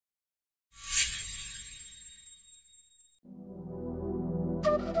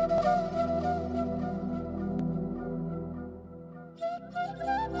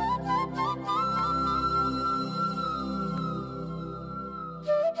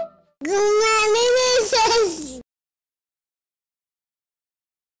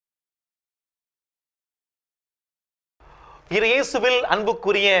இயேசுவில்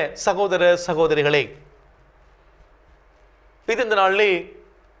அன்புக்குரிய சகோதர சகோதரிகளே, இந்த நாளிலே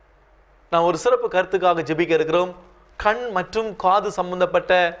நான் ஒரு சிறப்பு கருத்துக்காக ஜெபிக்க இருக்கிறோம். கண் மற்றும் காது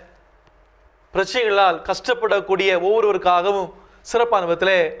சம்பந்தப்பட்ட பிரச்சனைகளால் கஷ்டப்படக்கூடிய ஒவ்வொருவருக்காகவும் சிறப்பான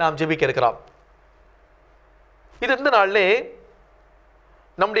விதத்திலே நாம் ஜெபிக்க இருக்கிறோம். இந்த நாளிலே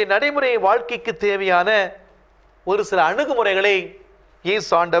நம்முடைய நடைமுறை வாழ்க்கைக்கு தேவையான ஒரு சில அணுகுமுறைகளை இயேசு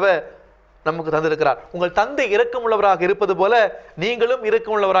ஆண்டவர் நமக்கு தந்திருக்கிறார். உங்கள் தந்தை இரக்கமுள்ளவராக இருப்பது போல நீங்களும்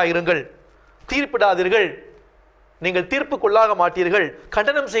இரக்கமுள்ளவராக இருங்கள். தீர்ப்பிடாதீர்கள், நீங்கள் தீர்ப்புக்குள்ளாக மாட்டீர்கள்.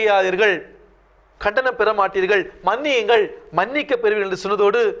 கண்டனம் செய்யாதீர்கள், கண்டனம் பெற மாட்டீர்கள். மன்னியுங்கள், மன்னிக்க பெறுவீர்கள் என்று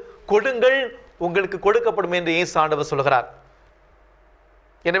சொன்னதோடு கொடுங்கள், உங்களுக்கு கொடுக்கப்படும் என்று இயேசு ஆண்டவர் சொல்கிறார்.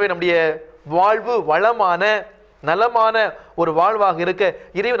 எனவே நம்முடைய வாழ்வு வளமான நலமான ஒரு வாழ்வாக இருக்க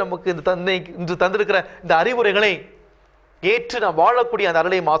இறைவன் நமக்கு இன்று தந்திருக்கிற இந்த அறிவுரைகளை ஏற்று நாம் வாழக்கூடிய அந்த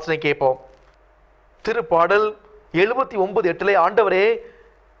அருளை மாசனை கேட்போம். திருப்பாடல் 79:8 ஆண்டவரே,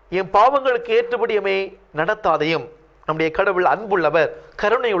 என் பாவங்களுக்கு ஏற்றபடி எம்மை நடத்தாதையும். நம்முடைய கடவுள் அன்புள்ளவர்,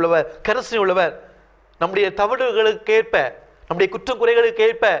 கருணை உள்ளவர், கரிசனை உள்ளவர். நம்முடைய தவறுகளுக்கு ஏற்ப, நம்முடைய குற்றம் குறைகளுக்கு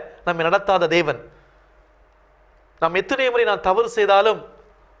ஏற்ப நம்மை நடத்தாத தேவன். நாம் எத்தனை முறை நாம் தவறு செய்தாலும்,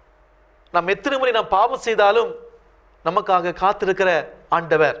 நாம் எத்தனை முறை நாம் பாவம் செய்தாலும் நமக்காக காத்திருக்கிற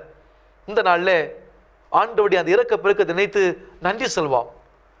ஆண்டவர். இந்த நாளில் ஆண்டவருடைய அந்த இறக்க பெருக்கத்தை நினைத்து நன்றி சொல்வோம்.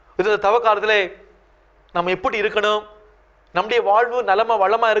 இந்த தவக்காலத்திலே நம்ம எப்படி இருக்கணும், நம்முடைய வாழ்வு நலமா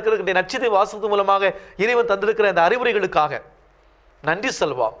வளமா இருக்கிறது நட்சத்திர வாசகத்து மூலமாக இறைவன் தந்திருக்கிற இந்த அறிவுரைகளுக்காக நன்றி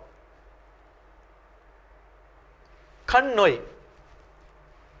சொல்வோம். கண் நோய்.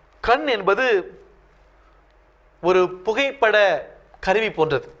 கண் என்பது ஒரு புகைப்பட கருவி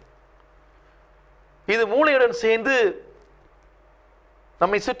போன்றது. இது மூளையுடன் சேர்ந்து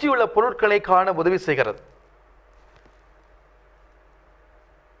நம்மை சுற்றியுள்ள பொருட்களை காண உதவி செய்கிறது.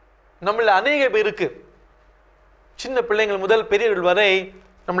 நம்மள அநேக பேருக்கு, சின்ன பிள்ளைகள் முதல் பெரியவர்கள் வரை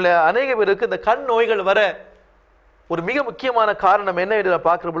நம்மள அநேக பேருக்கு இந்த கண் நோய்கள் வர ஒரு மிக முக்கியமான காரணம் என்ன என்று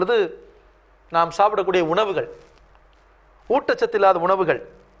பார்க்கிற பொழுது, நாம் சாப்பிடக்கூடிய உணவுகள், ஊட்டச்சத்து இல்லாத உணவுகள்,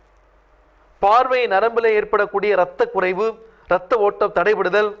 பார்வை நரம்பில் ஏற்படக்கூடிய இரத்த குறைவு, இரத்த ஓட்டம்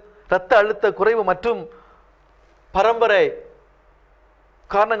தடைபடுதல், இரத்த அழுத்த குறைவு மற்றும் பரம்பரை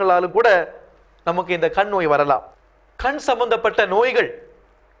காரணங்களாலும் கூட நமக்கு இந்த கண் நோய் வரலாம். கண் சம்பந்தப்பட்ட நோய்கள்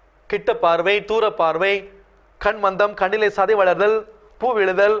கிட்ட பார்வை, தூர பார்வை, கண் மந்தம், கண்ணிலே சதை வளர்தல், பூ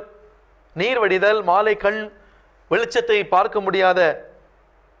விழுதல், நீர் வடிதல், மாலை கண் வெளிச்சத்தை பார்க்க முடியாத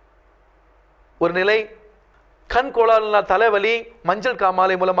ஒரு நிலை, கண் கோளாறுனால் தலைவலி, மஞ்சள்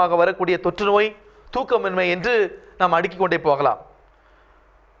காமாலை மூலமாக வரக்கூடிய தொற்று நோய், தூக்கமின்மை என்று நாம் அடுக்கிக் கொண்டே போகலாம்.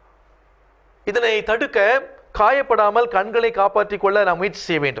 இதனை தடுக்க காயப்படாமல் கண்களை காப்பாற்றிக் கொள்ள நாம் முயற்சி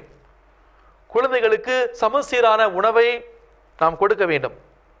செய்ய வேண்டும். குழந்தைகளுக்கு சமசீரான உணவை நாம் கொடுக்க வேண்டும்.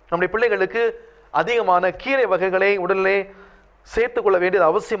 நம்முடைய பிள்ளைகளுக்கு அதிகமான கீரை வகைகளை உடலிலே சேர்த்துக் கொள்ள வேண்டியது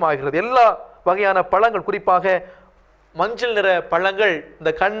அவசியமாகிறது. எல்லா வகையான பழங்கள், குறிப்பாக மஞ்சள் நிற பழங்கள்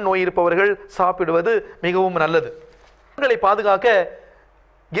இந்த கண் நோய் இருப்பவர்கள் சாப்பிடுவது மிகவும் நல்லது. கண்களை பாதுகாக்க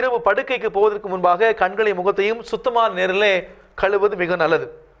இரவு படுக்கைக்கு போவதற்கு முன்பாக கண்களை முகத்தையும் சுத்தமான நேரிலே கழுவது மிக நல்லது.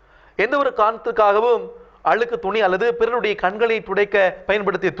 எந்த ஒரு காரணத்துக்காகவும் அழுக்கு துணி அல்லது பிறருடைய கண்களை துடைக்க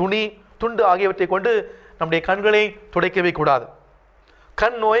பயன்படுத்திய துணி, துண்டு ஆகியவற்றை கொண்டு நம்முடைய கண்களை துடைக்கவே கூடாது.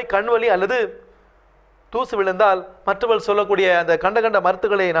 கண் நோய், கண்வலி அல்லது தூசு விழுந்தால் மற்றவர்கள் சொல்லக்கூடிய அந்த கண்ட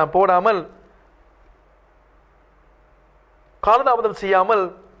மருத்துக்களை நாம் போடாமல், காலதாமதம் செய்யாமல்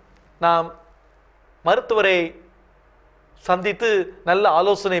நாம் மருத்துவரை சந்தித்து நல்ல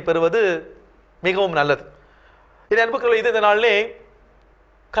ஆலோசனை பெறுவது மிகவும் நல்லது. இது அன்புக்குரிய இந்த நாளிலே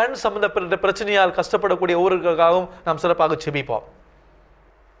கண் சம்பந்தப்பட்ட பிரச்சனையால் கஷ்டப்படக்கூடிய ஒவ்வொருவருக்காகவும் நாம் சிறப்பாக செபிப்போம்.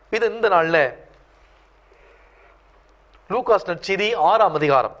 இது இந்த நாளில் லூகாஸ் நற்செய்தி 6ஆம்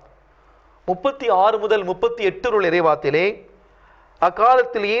அதிகாரம் 36 முதல் 38 இறைவார்த்தையிலே,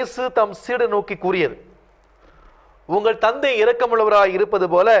 அக்காலத்தில் இயேசு தம் சீடரை நோக்கி கூறியது, உங்கள் தந்தை இரக்கமுள்ளவராய் இருப்பது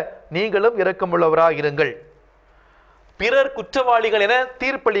போல நீங்களும் இரக்கமுள்ளவராய் இருங்கள். பிறர் குற்றவாளிகள் என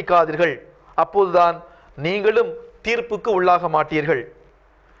தீர்ப்பளிக்காதீர்கள், அப்போதுதான் நீங்களும் தீர்ப்புக்கு உள்ளாக மாட்டீர்கள்.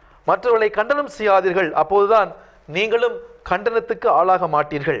 மற்றவர்களை கண்டனம் செய்யாதீர்கள், அப்போதுதான் நீங்களும் கண்டனத்துக்கு ஆளாக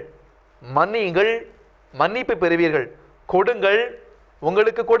மாட்டீர்கள். மன்னியுங்கள், மன்னிப்பு பெறுவீர்கள். கொடுங்கள்,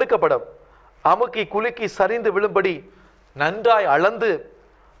 உங்களுக்கு கொடுக்கப்படும். அமுக்கி குலுக்கி சரிந்து விழும்படி நன்றாய் அளந்து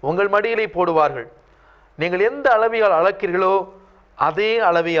உங்கள் மடியிலே போடுவார்கள். நீங்கள் எந்த அளவியால் அளக்கிறீர்களோ அதே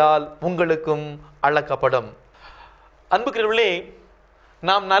அளவியால் உங்களுக்கும் அளக்கப்படும். அன்புக்குரியவர்களே,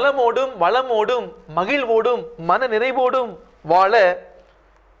 நாம் நலமோடும் வளமோடும் மகிழ்வோடும் மன நிறைவோடும் வாழ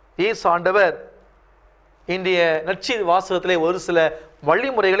இயேசு ஆண்டவர் இன்றைய நற்செய்தி வாசகத்திலே ஒரு சில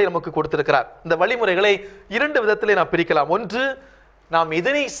வழிமுறைகளை நமக்கு கொடுத்திருக்கிறார். இந்த வழிமுறைகளை 2 விதத்திலே நாம் பிரிக்கலாம். ஒன்று, நாம்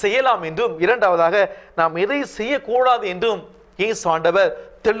எதனை செய்யலாம் என்றும் இரண்டாவதாக நாம் எதை செய்யக்கூடாது என்றும் இயேசு ஆண்டவர்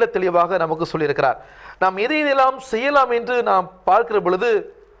தெள்ள தெளிவாக நமக்கு சொல்லியிருக்கிறார். நாம் எதையெல்லாம் செய்யலாம் என்று நாம் பார்க்கிற பொழுது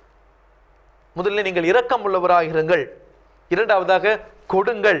முதலில் நீங்கள் இரக்கம் உள்ளவராக இருங்கள், இரண்டாவதாக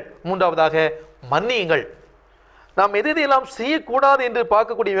கொடுங்கள், மூன்றாவதாக மன்னியுங்கள். நாம் எதையெல்லாம் செய்யக்கூடாது என்று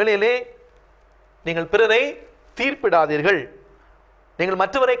பார்க்கக்கூடிய வேளையிலே நீங்கள் பிறரை தீர்ப்பிடாதீர்கள், நீங்கள்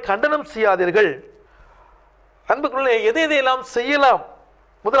மற்றவரை கண்டனம் செய்யாதீர்கள். அன்புக்குள்ளே எதையெல்லாம் செய்யலாம்?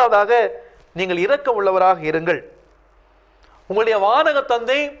 முதலாவதாக நீங்கள் இரக்கம் உள்ளவராக இருங்கள். உங்களுடைய வானக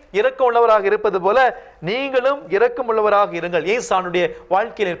தந்தை இரக்கம் உள்ளவராக இருப்பது போல நீங்களும் இரக்கம் உள்ளவராக இருங்கள். இயேசுடைய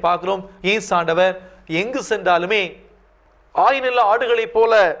வாழ்க்கையில பார்க்கிறோம், இயேசாண்டவர் எங்கு சென்றாலுமே ஆயினுள்ள ஆடுகளைப்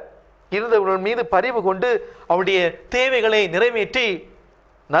போல இருந்தவர்கள் மீது பரிவு கொண்டு அவருடைய தேவைகளை நிறைவேற்றி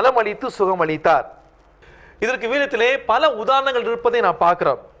நலமளித்து சுகமளித்தார். இதற்கு வீரத்திலே பல உதாரணங்கள் இருப்பதை நாம்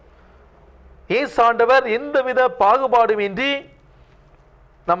பார்க்கிறோம். இயேசாண்டவர் எந்தவித பாகுபாடுமின்றி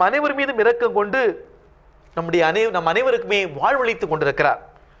நம் அனைவர் மீதும் இரக்கம் கொண்டு நம் அனைவருக்குமே வாழ்வளித்துக் கொண்டிருக்கிறார்.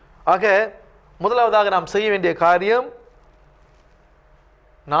 ஆக முதலாவதாக நாம் செய்ய வேண்டிய காரியம்,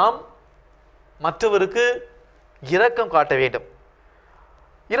 நாம் மற்றவருக்கு இரக்கம் காட்ட வேண்டும்.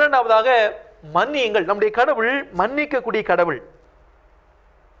 இரண்டாவதாக மன்னியுங்கள். நம்முடைய கடவுள் மன்னிக்கக்கூடிய கடவுள்.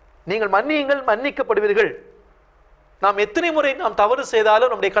 நீங்கள் மன்னியுங்கள், மன்னிக்கப்படுவீர்கள். நாம் எத்தனை முறை நாம் தவறு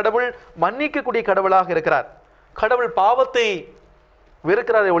செய்தாலும் நம்முடைய கடவுள் மன்னிக்கக்கூடிய கடவுளாக இருக்கிறார். கடவுள் பாவத்தை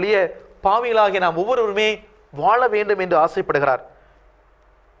வெறுக்கிறாரை ஒழிய பாவிகளாகிய நாம் ஒவ்வொருவருமே வாழ வேண்டும் என்று ஆசைப்படுகிறார்.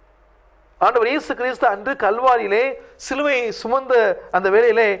 ஆண்டவர் இயேசு கிறிஸ்து அன்று கல்வாரியிலே சிலுவை சுமந்த அந்த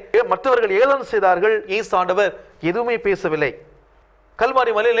வேளையிலே மற்றவர்கள் ஏளனம் செய்தார்கள். இயேசு ஆண்டவர் எதுவுமே பேசவில்லை.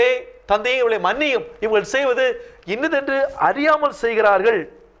 கல்வாரி மலையிலே தந்தையை இவளை மன்னியும், இவர்கள் செய்வது இன்னதென்று அறியாமல் செய்கிறார்கள்,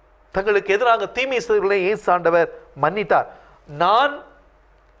 தங்களுக்கு எதிராக தீமை செய்தவர்களை இயேசு ஆண்டவர் மன்னித்தார். நான்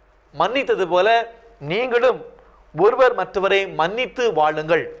மன்னித்தது போல நீங்களும் ஒருவர் மற்றவரை மன்னித்து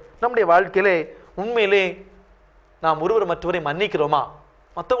வாழுங்கள். நம்முடைய வாழ்க்கையிலே உண்மையிலே நாம் ஒருவர் மற்றவரை மன்னிக்கிறோமா?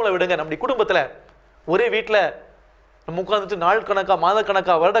 மற்றவங்களை விடுங்க, நம்முடைய குடும்பத்தில் ஒரே வீட்டில் நம்ம உட்கார்ந்துட்டு நாள் கணக்கா, மாத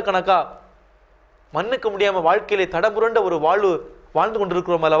கணக்கா, வருட கணக்கா மன்னிக்க முடியாமல் வாழ்க்கையிலே தடமுரண்ட ஒரு வாழ்ந்து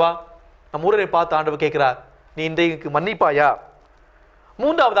கொண்டிருக்கிறோம் அல்லவா? நம்ம ஊரை பார்த்து ஆண்டவர் கேட்கிறார், நீ இன்றைக்கு மன்னிப்பாயா?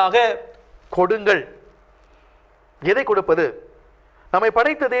 மூன்றாவதாக கொடுங்கள். எதை கொடுப்பது? நம்மை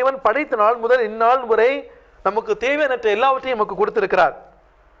படைத்த தேவன் படைத்த நாள் முதல் இந்நாள் வரை நமக்கு தேவையற்ற எல்லாவற்றையும் நமக்கு கொடுத்திருக்கிறார்.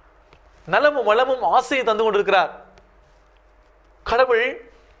 நலமும் வளமும் ஆசையை தந்து கொண்டிருக்கிறார். கடவுள்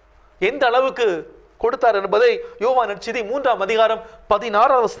எந்த அளவுக்கு கொடுத்தார் என்பதை யோவான் நற்செய்தி 3ஆம் அதிகாரம்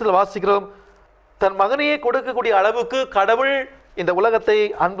 16ஆம் வசனத்தில் வாசிக்கிறோம். தன் மகனையே கொடுக்கக்கூடிய அளவுக்கு கடவுள் இந்த உலகத்தை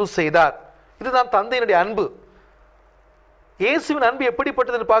அன்பு செய்தார். இதுதான் தந்தையினுடைய அன்பு. இயேசுவின் அன்பு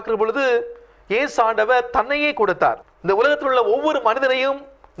எப்படிப்பட்டது என்று பார்க்கிற பொழுது இயேசு ஆண்டவர் தன்னையே கொடுத்தார். இந்த உலகத்தில் உள்ள ஒவ்வொரு மனிதனையும்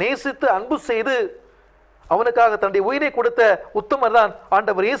நேசித்து அன்பு செய்து அவனுக்காக தன்னுடைய உயிரை கொடுத்த உத்தமர் தான்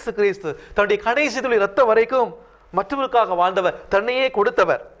ஆண்டவர் இயேசு கிறிஸ்து. தன்னுடைய கடைசி துளி ரத்தம் வரைக்கும் மற்றவருக்காக வாழ்ந்தவர், தன்னையே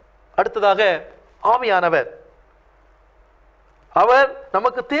கொடுத்தவர். அடுத்ததாக ஆவியானவர். அவர்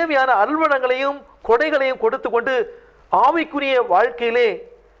நமக்கு தேவையான அருள்வளங்களையும் கொடைகளையும் கொடுத்து கொண்டு ஆவிக்குரிய வாழ்க்கையிலே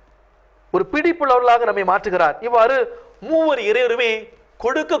ஒரு பிடிப்புள்ளவர்களாக நம்மை மாற்றுகிறார். இவ்வாறு மூவர் இறைவருமே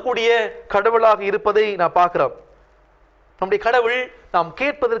கொடுக்கக்கூடிய கடவுளாக இருப்பதை நாம் பார்க்கிறோம். நம்முடைய கடவுள் நாம்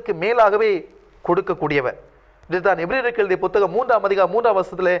கேட்பதற்கு மேலாகவே கொடுக்கக்கூடியவர். இதுதான் எபிரேயருக்கு எழுதிய புத்தகம் 3ஆம் அதிகாரம் 3ஆம்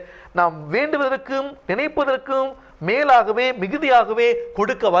வசனத்திலே நாம் வேண்டுவதற்கும் நினைப்பதற்கும் மேலாகவே மிகுதியாகவே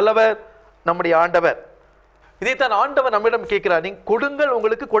கொடுக்க வல்லவர் நம்முடைய ஆண்டவர். இதைத்தான் ஆண்டவர் நம்மிடம் கேட்கிறார், நீங்க கொடுங்கள்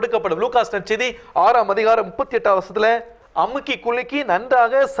உங்களுக்கு கொடுக்கப்படும். லூகாஸ் நற்செய்தி 6ஆம் அதிகாரம் 38ஆம் வசனத்துல அமுக்கி குலுக்கி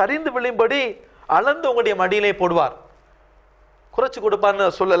நன்றாக சரிந்து விழும்படி அளந்து உங்களுடைய மடியிலே போடுவார். குறைச்சு கொடுப்பார்னு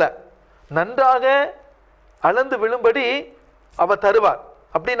சொல்லல, நன்றாக அளந்து விழும்படி அவர் தருவார்.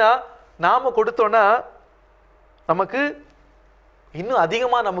 அப்படின்னா நாம கொடுத்தோம்னா நமக்கு இன்னும்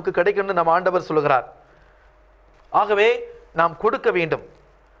அதிகமா நமக்கு கிடைக்கும்னு நம்ம ஆண்டவர் சொல்லுகிறார். ஆகவே நாம் கொடுக்க வேண்டும்.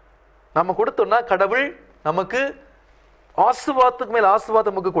 நம்ம கொடுத்தோம்னா கடவுள் நமக்கு ஆசீர்வாதத்துக்கு மேல்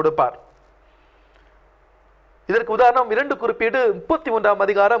ஆசீர்வாதம் நமக்கு கொடுப்பார். இதற்கு உதாரணம் 2 குறிப்பீடு 33ஆம்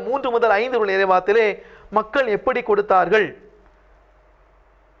அதிகாரம் 3 முதல் 5 உள்ள இறைவார்த்தையிலே மக்கள் எப்படி கொடுத்தார்கள்,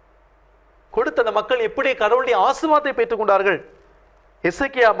 கொடுத்த அந்த மக்கள் எப்படி கடவுளுடைய ஆசீர்வாதத்தை பெற்றுக் கொண்டார்கள்.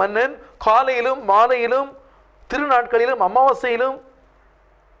 எசேக்கியா மன்னன் காலையிலும் மாலையிலும் திருநாட்களிலும் அமாவாசையிலும்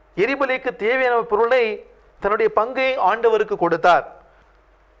எரிபலிக்கு தேவையான பொருளை தன்னுடைய பங்கை ஆண்டவருக்கு கொடுத்தார்.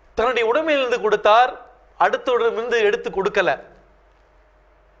 தன்னுடைய உடமையிலிருந்து கொடுத்தார், அடுத்தவரிடமிருந்து எடுத்து கொடுக்கல.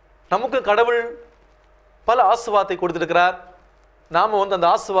 நமக்கு கடவுள் பல ஆசீர்வாதத்தை கொடுத்திருக்கிறார். நாம அந்த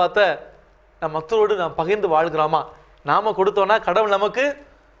ஆசீர்வாதத்தை நம் மற்றவரோடு நாம் பகிர்ந்து வாழ்கிறோமா? நாம கொடுத்தோம்னா கடவுள் நமக்கு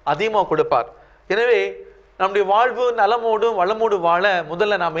அதிகமாக கொடுப்பார். எனவே நம்முடைய வாழ்வு நலமோடும் வளமோடு வாழ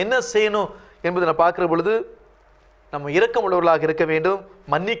முதல்ல நாம் என்ன செய்யணும் என்பதை நான் பார்க்கிற பொழுது நம்ம இரக்கம் உள்ளவர்களாக இருக்க வேண்டும்,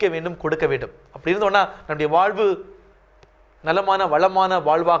 மன்னிக்க வேண்டும், கொடுக்க வேண்டும். அப்படி இருந்தோம்னா நம்முடைய வாழ்வு நலமான வளமான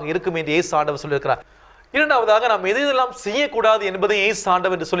வாழ்வாக இருக்கும் என்று இயேசு ஆண்டவர் சொல்லியிருக்கிறார். இரண்டாவதாக நாம் எதெல்லாம் செய்யக்கூடாது என்பதை இயேசு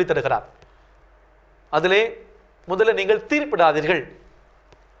ஆண்டவர் என்று சொல்லித் தருகிறார். அதிலே முதல்ல நீங்கள் தீர்ப்பிடாதீர்கள்.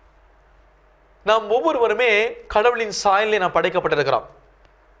 நாம் ஒவ்வொருவருமே கடவுளின் சாயலிலே நாம் படைக்கப்பட்டிருக்கிறோம்.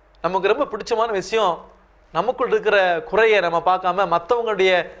 நமக்கு ரொம்ப பிடிச்சமான விஷயம், நமக்குள் இருக்கிற குறையை நம்ம பார்க்காம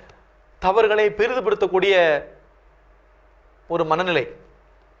மற்றவங்களுடைய தவறுகளை பெரிதுபடுத்தக்கூடிய ஒரு மனநிலை.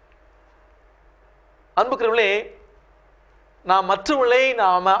 அன்புக்குரியவர்களே, நாம் மற்றவர்களை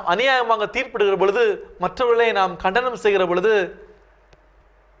நாம் அநியாயமாக தீர்ப்பிடுகிற பொழுது, மற்றவர்களை நாம் கண்டனம் செய்கிற பொழுது,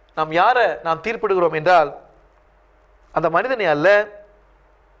 நாம் யாரை நாம் தீர்ப்பிடுகிறோம் என்றால் அந்த மனிதனை அல்ல,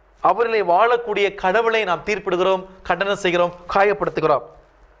 அவர்களை வாழக்கூடிய கடவுளை நாம் தீர்ப்பிடுகிறோம், கண்டனம் செய்கிறோம், காயப்படுத்துகிறோம்.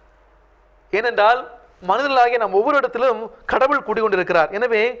 ஏனென்றால் மனிதர்களாகிய நாம் ஒவ்வொரு இடத்திலும் கடவுள் குடிகொண்டிருக்கிறார்.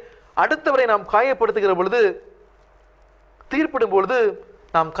 எனவே அடுத்தவரை நாம் காயப்படுத்துகிற பொழுது, தீர்ப்பிடும் பொழுது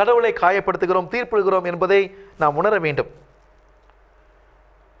நாம் கடவுளை காயப்படுத்துகிறோம், தீர்ப்பிடுகிறோம் என்பதை நாம் உணர வேண்டும்.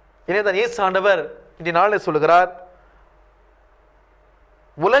 எனவேதான் இயேசு ஆண்டவர் இன்றைய நாளில் சொல்லுகிறார்,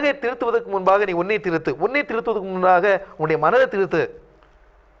 உலகை திருத்துவதற்கு முன்பாக நீ உன்னை திருத்து, உன்னை திருத்துவதற்கு முன்பாக உன்னுடைய மனதை திருத்து.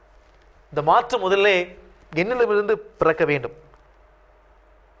 இந்த மாற்றம் முதல்ல என்னிடமிருந்து பிறக்க வேண்டும்.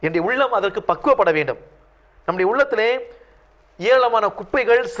 என்னுடைய உள்ளம் அதற்கு பக்குவப்பட வேண்டும். நம்முடைய உள்ளத்திலே ஏராளமான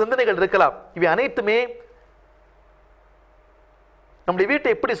குப்பைகள், சிந்தனைகள் இருக்கலாம். இவை அனைத்துமே நம்முடைய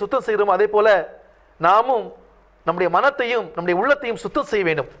வீட்டை எப்படி சுத்தம் செய்கிறோமோ அதே போல நாமும் நம்முடைய மனத்தையும் நம்முடைய உள்ளத்தையும் சுத்தம் செய்ய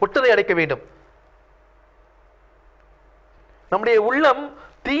வேண்டும், ஒட்டரை அடைக்க வேண்டும். நம்முடைய உள்ளம்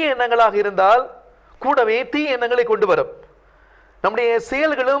தீய எண்ணங்களாக இருந்தால் கூடவே தீய எண்ணங்களை கொண்டு வரும். நம்முடைய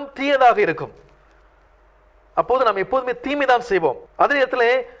செயல்களும் தீயதாக இருக்கும். அப்போது நாம் எப்போதுமே தீமைதான் செய்வோம். அதே நேரத்தில்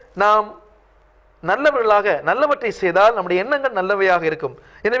நாம் நல்லவர்களாக நல்லவற்றை செய்தால் நம்முடைய எண்ணங்கள் நல்லவையாக இருக்கும்.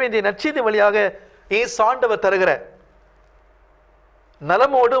 எனவே இந்த நற்செய்தி வழியாக இயேசு ஆண்டவர் தருகிற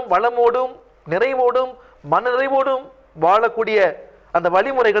நலமோடும் வளமோடும் நிறைவோடும் மன நிறைவோடும் வாழக்கூடிய அந்த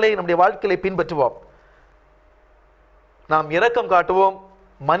வழிமுறைகளை நம்முடைய வாழ்க்கையை பின்பற்றுவோம். நாம் இரக்கம் காட்டுவோம்,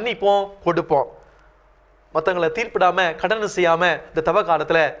 மன்னிப்போம், கொடுப்போம். மற்றவங்களை தீர்ப்பிடாம கடனை செய்யாம இந்த தவ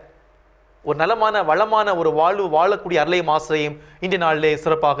காலத்துல ஒரு நலமான வளமான ஒரு வாழ்வு வாழக்கூடிய அருளையும் ஆசிரியம் இன்றைய நாளிலே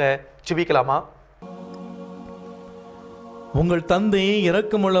சிறப்பாக ஜெபிக்கலாமா? உங்கள் தந்தை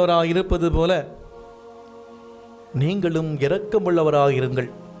இரக்கமுள்ளவராக இருப்பது போல நீங்களும் இரக்கமுள்ளவராக இருங்கள்.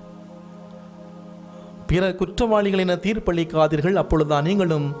 பிற குற்றவாளிகள் என தீர்ப்பளிக்காதீர்கள், அப்பொழுதுதான்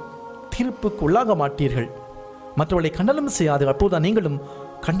நீங்களும் தீர்ப்புக்கு உள்ளாக மாட்டீர்கள். மற்றவர்களை கண்டனம் செய்யாதீர்கள், அப்போதுதான் நீங்களும்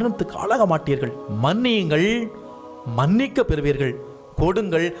கண்டனத்துக்கு ஆளாக மாட்டீர்கள். மன்னியுங்கள், மன்னிக்க பெறுவீர்கள்.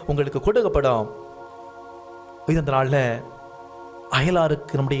 கொடுங்கள், உங்களுக்கு கொடுக்கப்படும். இந்த நாளில்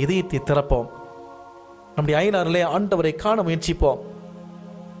அயலாருக்கு நம்முடைய இதயத்தை திறப்போம். நம்முடைய அயலாரிலே ஆண்டவரை காண முயற்சிப்போம்.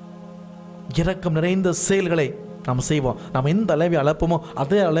 இரக்கம் நிறைந்த செயல்களை நாம் செய்வோம். நாம் எந்த அளவை அளப்போமோ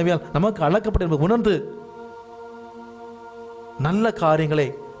அதே அளவியால் நமக்கு அளக்கப்பட்ட உணர்ந்து நல்ல காரியங்களை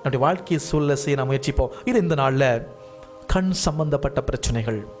நம்முடைய வாழ்க்கையை சூழல செய்ய நாம் முயற்சிப்போம். இது இந்த நாளில் கண் சம்பந்தப்பட்ட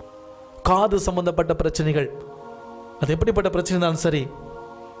பிரச்சனைகள், காது சம்பந்தப்பட்ட பிரச்சனைகள், அது எப்படிப்பட்ட பிரச்சனை இருந்தாலும் சரி,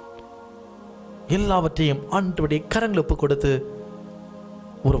 எல்லாவற்றையும் ஆண்டவருடைய கரங்களை ஒப்பு கொடுத்து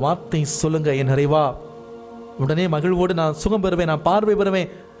ஒரு வார்த்தை சொல்லுங்க, என் நிறைவா, உடனே மகிழ்வோடு நான் சுகம் பெறுவேன், நான் பார்வை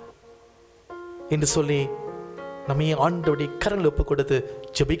பெறுவேன் என்று சொல்லி நம்ம ஆண்டவருடைய கரங்களை ஒப்பு கொடுத்து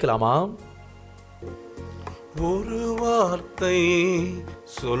ஜெபிக்கலாமா? ஒரு வார்த்தை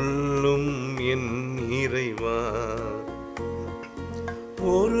சொல்லும் என் இறைவா,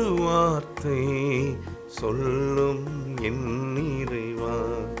 ஒரு வார்த்தை சொல்லும் என் இறைவா,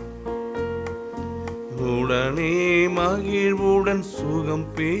 உடனே மகிழ்வுடன் சுகம்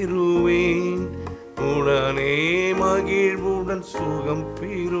பெறுவேன், உடனே மகிழ்வுடன் சுகம்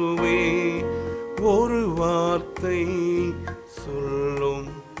பெறுவேன். ஒரு வார்த்தை சொல்லும்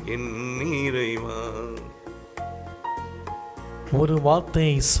என் இறைவா, ஒரு வார்த்தை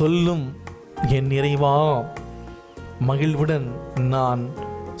சொல்லும் என் இறைவா, மகிழ்வுடன் நான்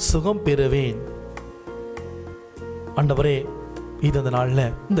சுகம் பெறுவேன். ஆண்டவரே, இது அந்த நாளில்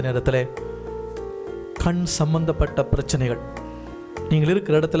இந்த நேரத்தில் கண் சம்பந்தப்பட்ட பிரச்சனைகள், நீங்கள்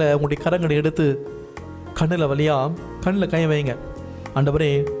இருக்கிற இடத்துல உங்களுடைய கரங்களை எடுத்து கண்ணில் வழியா கண்ணில் கை வைங்க.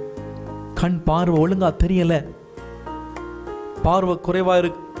 ஆண்டவரே, கண் பார்வை ஒழுங்கா தெரியல, பார்வை குறைவா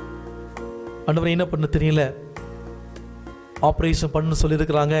இருக்கு, ஆண்டவரே என்ன பண்ண தெரியல, ஆப்ரேஷன் பண்ணு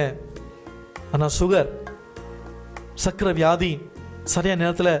சொல்லியிருக்கிறாங்க, ஆனால் சுகர் சக்கரை வியாதி சரியான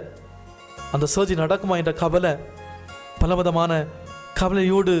நேரத்தில் அந்த சர்ஜரி நடக்குமா என்ற கவலை, பலவிதமான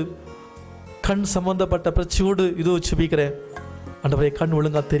கவலையோடு கண் சம்பந்தப்பட்ட பிரச்சனையோடு இது செபிக்கிறேன். ஆண்டவரே, கண்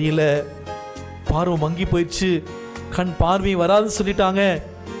ஒழுங்கா தெரியல, பார்வை மங்கி போயிடுச்சு, கண் பார்வை வராது சொல்லிட்டாங்க,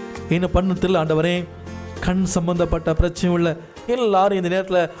 என்ன பண்ண தெரியல. ஆண்டவரே, கண் சம்பந்தப்பட்ட பிரச்சனை உள்ள எல்லாரும் இந்த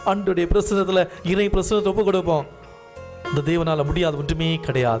நேரத்தில் ஆண்டவருடைய பிரசனத்தில் இறை பிரசனத்தை ஒப்பு கொடுப்போம். இந்த தேவனால் முடியாது ஒன்றுமே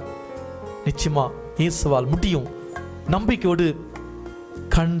கிடையாது. நிச்சயமா இயேசுவால் முடியும். நம்பிக்கையோடு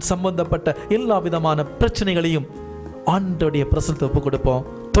கண் சம்பந்தப்பட்ட எல்லா விதமான பிரச்சனைகளையும் ஆண்டவருடைய பிரசனத்தை ஒப்பு கொடுப்போம்.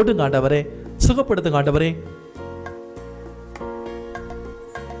 தொடுங்க ஆண்டவரே, சுகப்படுத்துங்க ஆண்டவரே.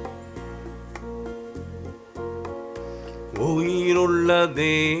 உயிருள்ள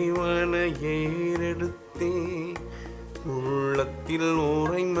தேவனை ஏறெடுத்தே, உள்ளத்தில்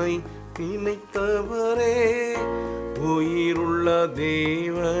உரைமை நினைத்தவரே. உயிருள்ள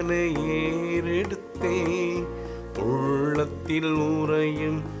தேவனை ஏறெடுத்தே, உள்ளத்தில்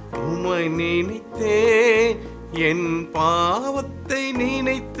உரையும் உமை நினைத்தே. என் பாவத்தை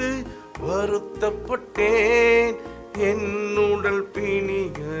நினைத்து வருத்தப்பட்டேன். என் உடல்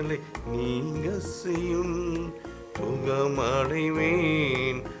பிணிகளை நீங்க செய்யும்.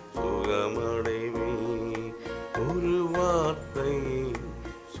 சுகமடைவேன், சுகமடைவேன். ஒரு வார்த்தை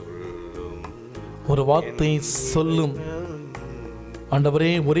சொல்லும், ஒரு வார்த்தை சொல்லும்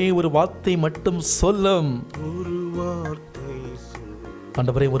ஆண்டவரே, ஒரே ஒரு வார்த்தை மட்டும் சொல்லும். ஒரு வார்த்தை சொல்லும்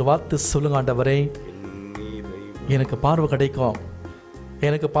ஆண்டவரே, ஒரு வார்த்தை சொல்லுங்க ஆண்டவரே. எனக்கு பார்வை கிடைக்கும்,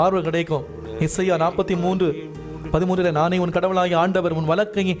 எனக்கு பார்வை கிடைக்கும். இசையா 43:13 நானே உன் கடவுளாகிய ஆண்டவர், உன்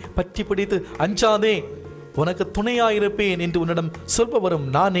வலக்கையை பற்றி பிடித்து அஞ்சாதே, உனக்கு துணையாயிருப்பேன் என்று உன்னிடம் சொல்பவரும்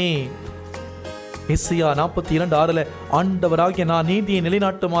நானே. இசையா 42:6 ஆண்டவராகிய நான் நீதியை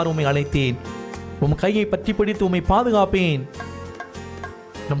நிலைநாட்டுமாறு உம்மை அழைத்தேன். உம் கையை பற்றி பிடித்து உம்மை பாதுகாப்பேன்.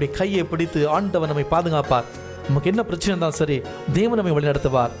 நம்முடைய கையை பிடித்து ஆண்டவர் நம்மை பாதுகாப்பார். நமக்கு என்ன பிரச்சனை இருந்தாலும் சரி, தேவன் நம்மை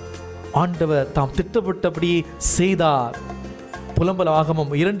வழிநடத்துவார். ஆண்டவர் தாம் திட்டப்பட்டபடியே செய்தார். புலம்பல்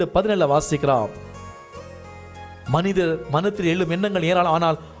ஆகமம் 2:17 வாசிக்கிறோம். மனிதர் மனத்தில் எழும் எண்ணங்கள் ஏராளம்,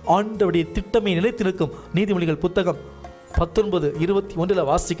 ஆனால் ஆண்டவருடைய திட்டமே நிலைத்து நிற்கும். நீதிமொழிகள் புத்தகம் 19:21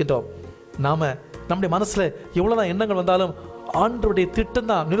 வாசிக்கின்றோம். நாம நம்முடைய மனசுல எவ்வளவுதான் எண்ணங்கள் வந்தாலும் ஆண்டவருடைய திட்டம்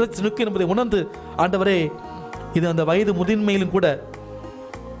தான் நிலைத்து நிற்கும் என்பதை உணர்ந்து, ஆண்டவரே, இது அந்த வயது முதிர்மையிலும் கூட,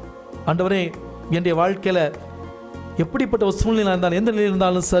 ஆண்டவரே, என்னுடைய வாழ்க்கையில எப்படிப்பட்ட ஒரு சூழ்நிலை இருந்தாலும், எந்த நிலையில்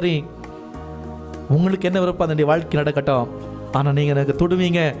இருந்தாலும் சரி, உங்களுக்கு என்ன விருப்பம் அதனுடைய வாழ்க்கை நடக்கட்டும். ஆனால் நீங்கள் எனக்கு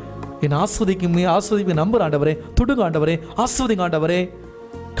தொடுவீங்க, என் ஆஸ்வதிக்கு நம்புற ஆண்டவரே. தொடுங்க ஆண்டவரே, ஆஸ்வதிங்க ஆண்டவரே.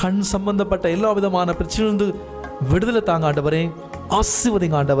 கண் சம்பந்தப்பட்ட எல்லா விதமான பிரச்சனையிலிருந்து விடுதலை தாங்க ஆண்டவரே.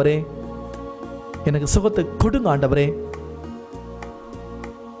 ஆசீர்வதிங்க ஆண்டவரே. எனக்கு சுகத்தை கொடுங்க ஆண்டவரே.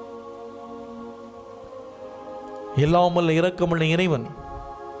 எல்லாமல்ல இரக்கமுள்ள இறைவன்,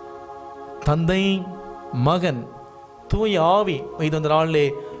 தந்தை, மகன், தூய ஆவி இது அந்த நாளிலே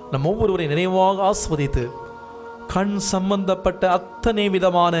நம் ஒவ்வொருவரை நிறைவாக ஆஸ்வதித்து கண் சம்பந்தப்பட்ட அத்தனை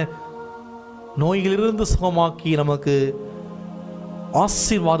விதமான நோய்களிலிருந்து சுகமாக்கி நமக்கு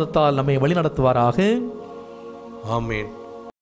ஆசீர்வாதத்தால் நம்மை வழிநடத்துவாராக. ஆமென்.